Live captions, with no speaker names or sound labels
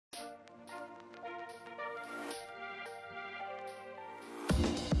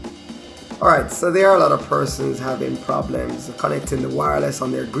Alright, so there are a lot of persons having problems connecting the wireless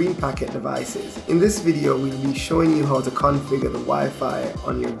on their Greenpacket devices. In this video, we'll be showing you how to configure the Wi-Fi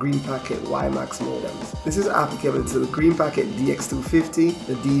on your Greenpacket WiMAX modems. This is applicable to the Greenpacket DX250,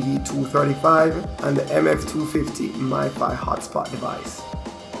 the DV235, and the MF250 MiFi hotspot device.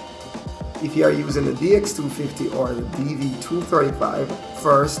 If you are using the DX250 or the DV235,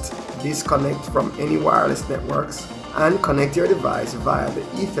 first disconnect from any wireless networks and connect your device via the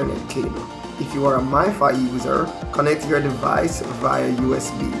Ethernet cable. If you are a MiFi user, connect your device via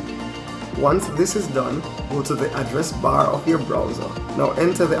USB. Once this is done, go to the address bar of your browser. Now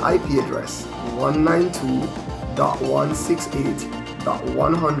enter the IP address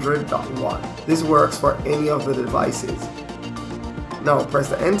 192.168.100.1. This works for any of the devices. Now press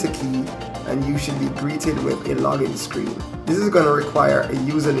the enter key and you should be greeted with a login screen. This is going to require a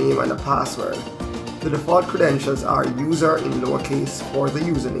username and a password. The default credentials are user in lowercase for the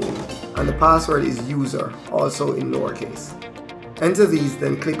username, and the password is user, also in lowercase. Enter these,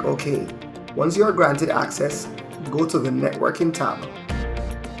 then click OK. Once you are granted access, go to the Networking tab.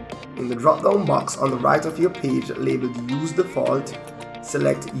 In the drop-down box on the right of your page labeled Use Default,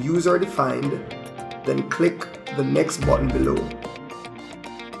 select User Defined, then click the Next button below.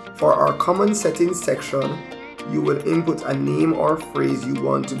 For our Common Settings section, you will input a name or phrase you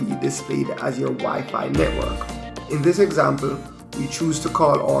want to be displayed as your Wi-Fi network. In this example, we choose to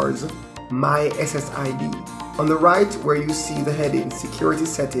call ours My SSID. On the right, where you see the heading Security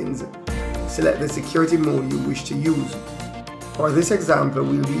Settings, select the security mode you wish to use. For this example,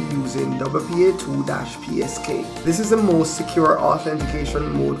 we'll be using WPA2-PSK. This is the most secure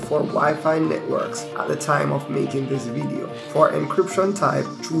authentication mode for Wi-Fi networks at the time of making this video. For encryption type,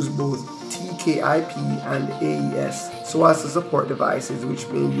 choose both TKIP and AES so as to support devices which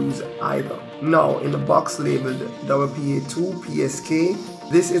may use either. Now, in the box labeled WPA2-PSK,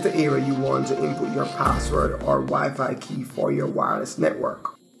 this is the area you want to input your password or Wi-Fi key for your wireless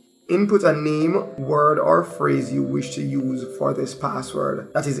network. Input a name, word, or phrase you wish to use for this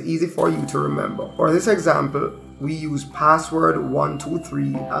password that is easy for you to remember. For this example, we use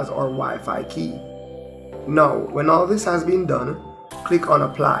password123 as our Wi-Fi key. Now, when all this has been done, click on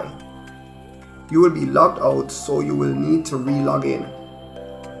Apply. You will be logged out, so you will need to re-log in.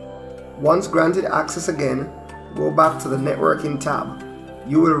 Once granted access again, go back to the Networking tab.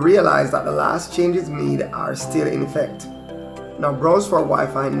 You will realize that the last changes made are still in effect. Now browse for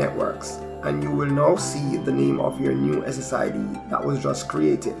Wi-Fi networks, and you will now see the name of your new SSID that was just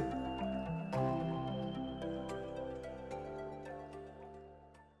created.